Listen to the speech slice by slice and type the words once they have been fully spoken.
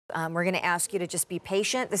We're going to ask you to just be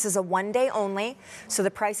patient. This is a one-day only, so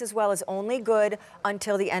the price as well is only good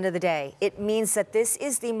until the end of the day. It means that this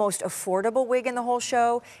is the most affordable wig in the whole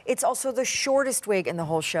show. It's also the shortest wig in the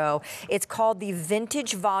whole show. It's called the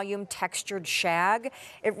Vintage Volume Textured Shag.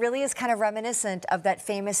 It really is kind of reminiscent of that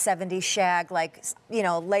famous 70s shag, like, you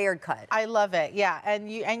know, layered cut. I love it, yeah.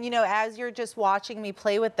 And you know, as you're just watching me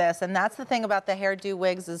play with this, and that's the thing about the hairdo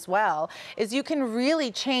wigs as well, is you can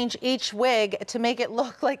really change each wig to make it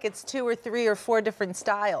look like it's 2 or 3 or 4 different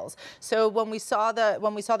styles. So when we saw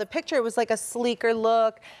the picture, it was like a sleeker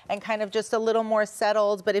look and kind of just a little more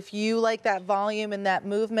settled. But if you like that volume and that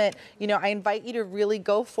movement, you know, I invite you to really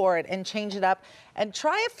go for it and change it up and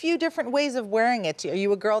try a few different ways of wearing it. Are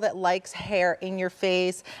you a girl that likes hair in your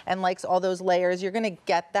face and likes all those layers? You're gonna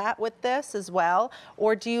get that with this as well.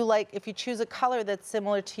 Or do you like, if you choose a color that's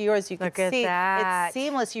similar to yours, you can see it's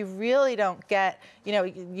seamless. You really don't get, you know,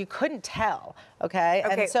 you couldn't tell, okay?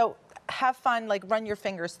 And so have fun, like run your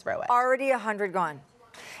fingers through it. Already 100 gone.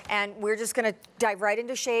 And we're just going to dive right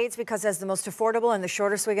into shades because as the most affordable and the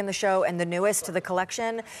shortest wig in the show and the newest to the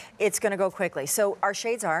collection, it's going to go quickly. So our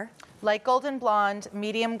shades are? Light golden blonde,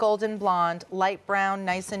 medium golden blonde, light brown,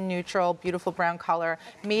 nice and neutral, beautiful brown color,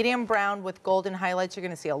 medium brown with golden highlights. You're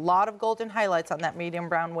going to see a lot of golden highlights on that medium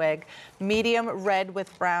brown wig. Medium red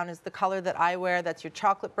with brown is the color that I wear. That's your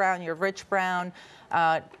chocolate brown, your rich brown.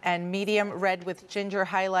 And medium red with ginger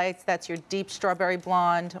highlights. That's your deep strawberry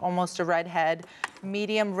blonde, almost a redhead.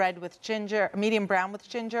 Medium red with ginger, medium brown with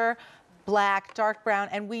ginger. Black, dark brown,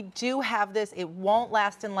 and we do have this. It won't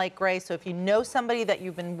last in light gray, so if you know somebody that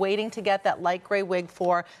you've been waiting to get that light gray wig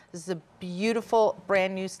for, this is a beautiful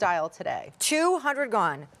brand new style today. 200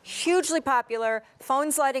 gone. Hugely popular.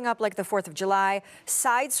 Phones lighting up like the 4th of July.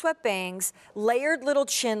 Side swept bangs, layered little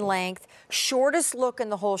chin length, shortest look in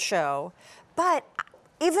the whole show. But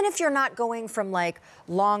even if you're not going from like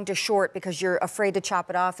long to short because you're afraid to chop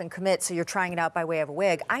it off and commit, so you're trying it out by way of a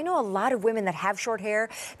wig, I know a lot of women that have short hair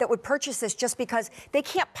that would purchase this just because they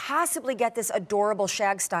can't possibly get this adorable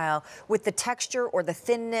shag style with the texture or the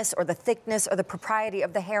thinness or the thickness or the propriety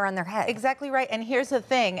of the hair on their head. Exactly right, and here's the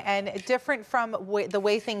thing, and different from the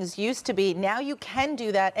way things used to be, now you can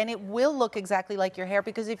do that and it will look exactly like your hair,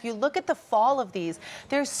 because if you look at the fall of these,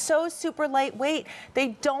 they're so super lightweight, they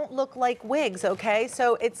don't look like wigs, okay?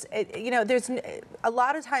 So you know, there's a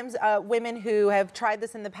lot of times women who have tried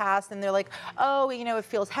this in the past and they're like, oh, you know, it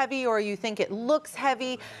feels heavy, or you think it looks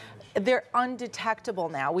heavy. They're undetectable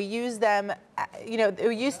now. We use them, you know,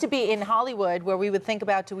 it used to be in Hollywood where we would think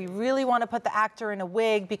about, do we really want to put the actor in a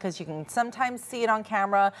wig, because you can sometimes see it on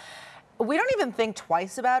camera. We don't even think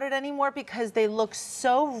twice about it anymore because they look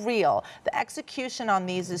so real. The execution on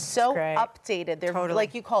these is so updated. They're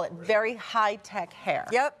like you call it, very high-tech hair.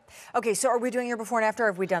 Yep. Okay, so are we doing your before and after, or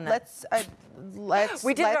have we done that?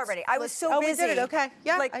 We did it already. I was so busy. We did it, okay.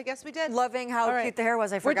 Yeah, like, I guess we did. Loving how cute the hair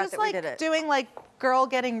was, I forgot that we did it. We're just like doing like girl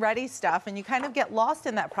getting ready stuff, and you kind of get lost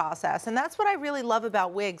in that process. And that's what I really love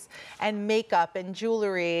about wigs and makeup and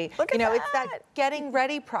jewelry. Look at that. It's that getting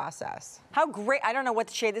ready process. How great. I don't know what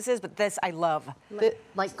the shade this is, but this I love.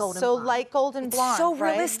 Light golden blonde. Light golden blonde, so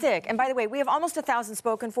realistic. And by the way, we have almost 1,000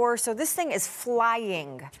 spoken for, so this thing is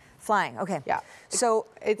flying. Flying, okay. Yeah. So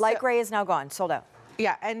light gray is now gone, sold out.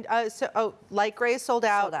 Yeah, and light gray is sold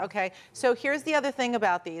out. Okay, so here's the other thing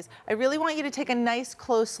about these. I really want you to take a nice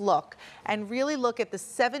close look and really look at the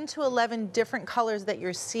 7 to 11 different colors that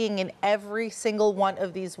you're seeing in every single one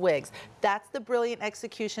of these wigs. That's the brilliant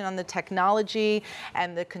execution on the technology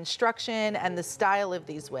and the construction and the style of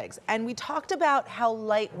these wigs. And we talked about how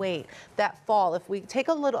lightweight that fall. If we take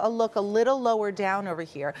a look a little lower down over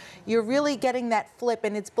here, you're really getting that flip,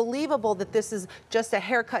 and it's believable that this is just a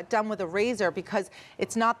haircut done with a razor, because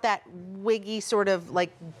it's not that wiggy sort of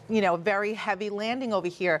like, you know, very heavy landing over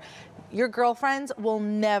here. Your girlfriends will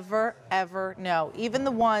never, ever know. Even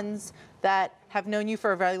the ones that have known you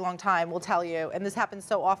for a very long time will tell you, and this happens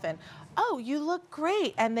so often, oh, you look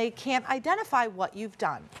great, and they can't identify what you've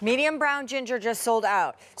done. Medium brown ginger just sold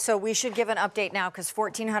out, so we should give an update now because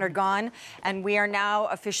 1,400 gone, and we are now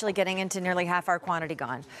officially getting into nearly half our quantity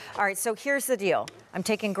gone. All right, so here's the deal. I'm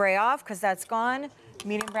taking gray off because that's gone.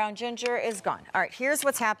 Medium brown ginger is gone. All right, here's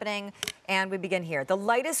what's happening, and we begin here. The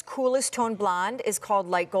lightest, coolest tone blonde is called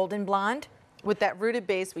light golden blonde. With that rooted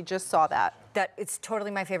base, we just saw that. It's totally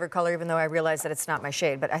my favorite color, even though I realize that it's not my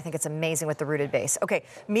shade, but I think it's amazing with the rooted base. Okay,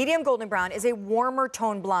 medium golden brown is a warmer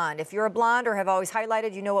tone blonde. If you're a blonde or have always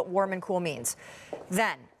highlighted, you know what warm and cool means.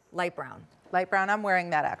 Then, light brown. Light brown, I'm wearing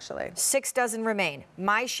that actually. 6 dozen remain.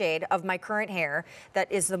 My shade of my current hair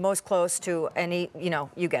that is the most close to any, you know,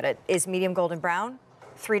 you get it, is medium golden brown.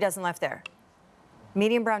 3 dozen left there.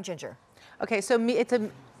 Medium brown ginger. Okay, so it's a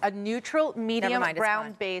a neutral medium mind, it's brown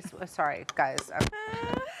gone. base. Sorry, guys.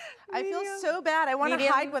 I feel so bad. I want to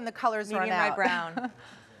hide when the colors run out. Medium red brown.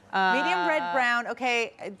 Medium red brown.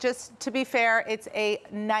 Okay, just to be fair, it's a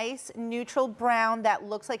nice neutral brown that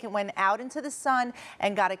looks like it went out into the sun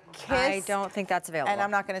and got a kiss. I don't think that's available. And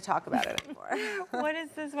I'm not going to talk about it anymore. What is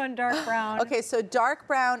this one? Dark brown. Okay, so dark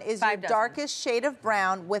brown is your darkest shade of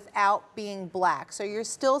brown without being black. So you're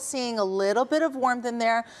still seeing a little bit of warmth in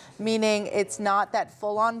there, meaning it's not that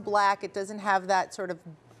full-on black. It doesn't have that sort of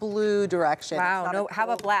blue direction. Wow. No. How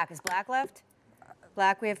about black? Is black left?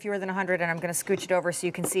 Black, we have fewer than 100, and I'm going to scooch it over so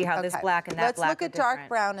you can see how this black and that black are different. Let's look at dark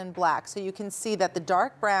brown and black. So you can see that the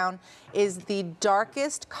dark brown is the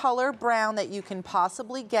darkest color brown that you can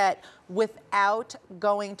possibly get without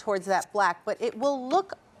going towards that black. But it will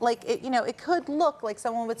look like, it could look like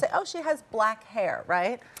someone would say, oh, she has black hair,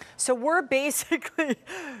 right? So we're basically,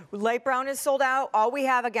 light brown is sold out. All we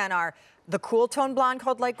have, again, are the cool tone blonde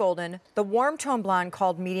called light golden, the warm tone blonde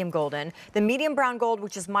called medium golden, the medium brown gold,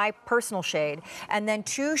 which is my personal shade, and then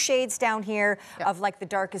 2 shades down here of like the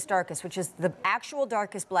darkest, which is the actual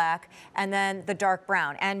darkest black, and then the dark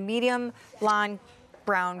brown. And medium blonde,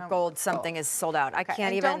 brown, gold, something is sold out. I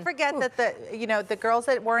can't even. Don't forget that the girls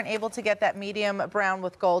that weren't able to get that medium brown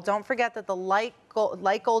with gold, don't forget that the light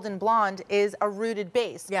golden blonde is a rooted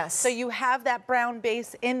base. Yes. So you have that brown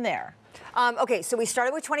base in there. Okay, so we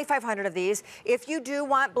started with 2,500 of these. If you do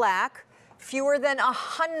want black, fewer than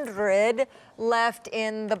 100 left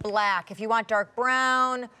in the black. If you want dark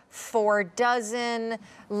brown, 4 dozen.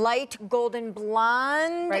 Light golden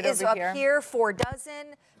blonde is up here, 4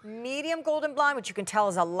 dozen. Medium golden blonde, which you can tell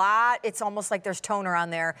is a lot. It's almost like there's toner on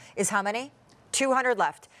there. Is how many? 200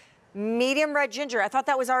 left. Medium red ginger. I thought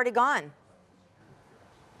that was already gone.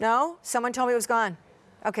 No? Someone told me it was gone.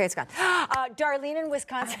 Okay, it's gone. Darlene in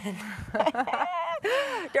Wisconsin.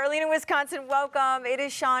 Darlene in Wisconsin, welcome. It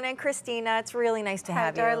is Sean and Christina. It's really nice to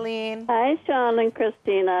have you. Hi, Darlene. Hi, Sean and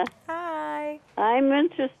Christina. Hi. I'm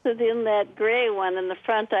interested in that gray one in the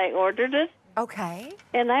front. I ordered it. Okay.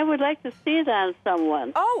 And I would like to see it on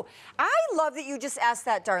someone. Oh, I love that you just asked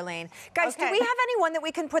that, Darlene. Guys, do we have anyone that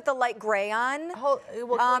we can put the light gray on?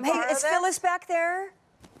 Hey, is Phyllis back there?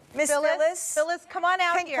 Miss Phyllis? Phyllis, come on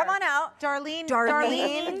out here. Come on out. Darlene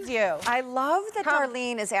needs you. I love that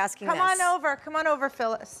Darlene is asking this. Come on over,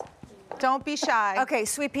 Phyllis. Don't be shy. Okay,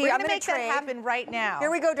 Sweet Pea, We're I'm going to make that happen right now.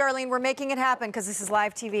 Here we go, Darlene. We're making it happen because this is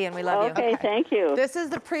live TV and we love you. Okay, thank you. This is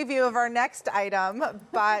the preview of our next item,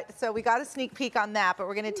 so we got a sneak peek on that, but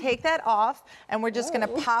we're going to take that off and we're just going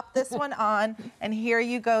to pop this one on, and here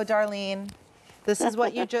you go, Darlene. This is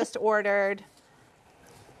what you just ordered.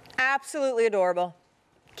 Absolutely adorable.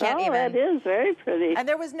 Can't even. That is very pretty. And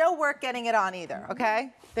there was no work getting it on either,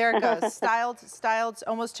 okay? There it goes. Styled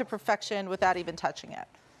almost to perfection without even touching it.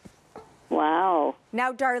 Wow.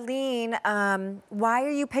 Now, Darlene, why are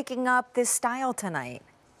you picking up this style tonight?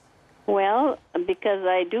 Well, because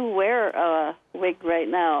I do wear a wig right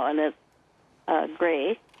now, and it's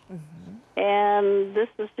gray. And this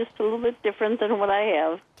is just a little bit different than what I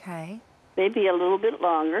have. Okay. Maybe a little bit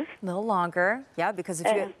longer. A little longer, yeah, because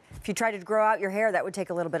if you tried to grow out your hair, that would take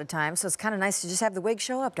a little bit of time. So it's kind of nice to just have the wig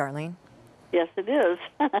show up, Darlene. Yes, it is.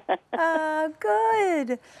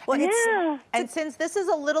 Good. Well, yeah. And since this is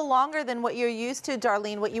a little longer than what you're used to,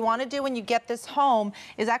 Darlene, what you want to do when you get this home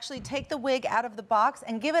is actually take the wig out of the box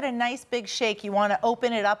and give it a nice big shake. You want to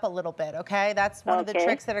open it up a little bit, okay? That's one of the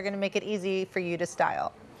tricks that are going to make it easy for you to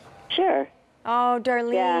style. Sure. Oh,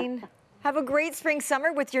 Darlene. Yeah. Have a great spring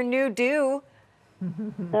summer with your new do.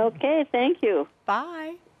 Okay, thank you.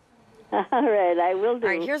 Bye. All right, I will do.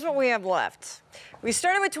 All right, here's what we have left. We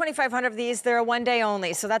started with 2,500 of these. They're a one-day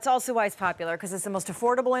only, so that's also why it's popular, because it's the most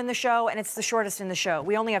affordable in the show, and it's the shortest in the show.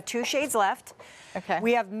 We only have 2 shades left. Okay.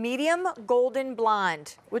 We have medium golden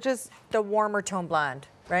blonde, which is the warmer tone blonde,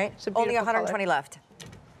 right? Only 120 left.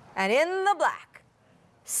 And in the black,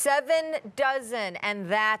 7 dozen,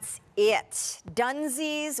 and that's it.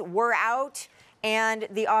 Dunsies were out. And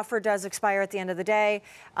the offer does expire at the end of the day,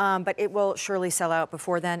 but it will surely sell out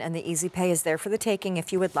before then, and the easy pay is there for the taking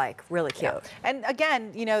if you would like. Really cute. Yeah. And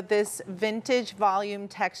again, you know, this vintage volume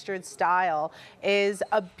textured style is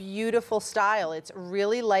a beautiful style. It's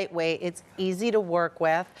really lightweight. It's easy to work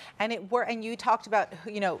with, and and you talked about,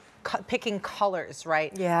 you know, picking colors,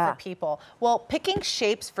 right? Yeah. For people. Well, picking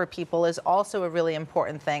shapes for people is also a really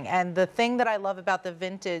important thing. And the thing that I love about the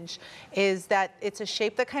vintage is that it's a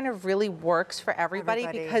shape that kind of really works for everybody.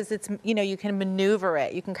 Because it's, you know, you can maneuver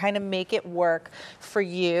it. You can kind of make it work for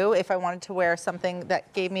you. If I wanted to wear something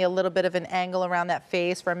that gave me a little bit of an angle around that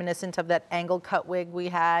face, reminiscent of that angled cut wig we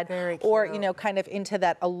had. Very cute. Or, you know, kind of into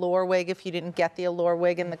that allure wig. If you didn't get the allure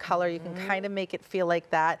wig in the color, you can kind of make it feel like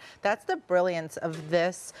that. That's the brilliance of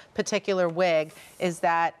this particular wig, is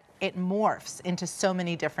that it morphs into so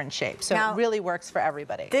many different shapes. So now, it really works for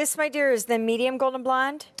everybody. This, my dear, is the medium golden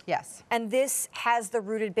blonde. Yes. And this has the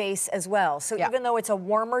rooted base as well. So yeah. even though it's a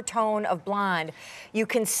warmer tone of blonde, you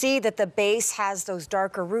can see that the base has those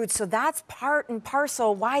darker roots. So that's part and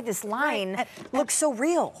parcel why this line looks so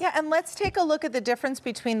real. Yeah, and let's take a look at the difference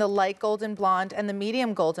between the light golden blonde and the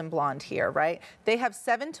medium golden blonde here, right? They have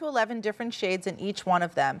 7 to 11 different shades in each one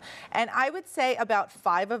of them. And I would say about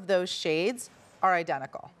 5 of those shades are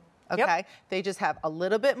identical. Okay, yep. They just have a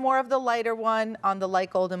little bit more of the lighter one on the light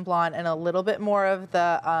golden blonde and a little bit more of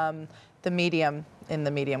the medium in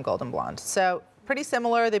the medium golden blonde. So pretty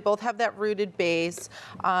similar. They both have that rooted base,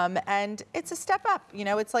 and it's a step up. You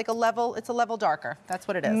know, it's like a level. It's a level darker. That's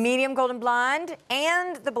what it is. Medium golden blonde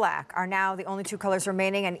and the black are now the only 2 colors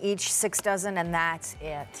remaining, and each 6 dozen, and that's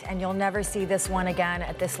it. And you'll never see this one again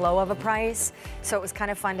at this low of a price. So it was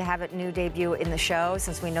kind of fun to have it new debut in the show,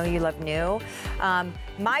 since we know you love new.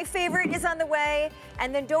 My favorite is on the way,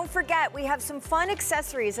 and then don't forget we have some fun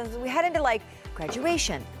accessories as we head into like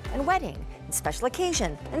graduation and wedding and special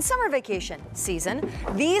occasion and summer vacation season.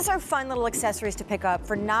 These are fun little accessories to pick up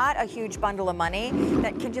for not a huge bundle of money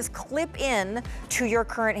that can just clip in to your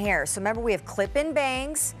current hair. So remember, we have clip-in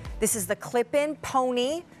bangs. This is the clip-in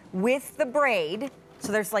pony with the braid.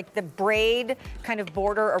 So there's like the braid kind of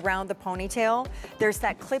border around the ponytail. There's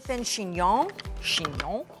that clip-in chignon,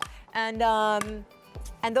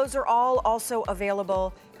 and those are all also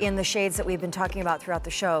available in the shades that we've been talking about throughout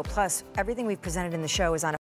the show. Plus, everything we've presented in the show is on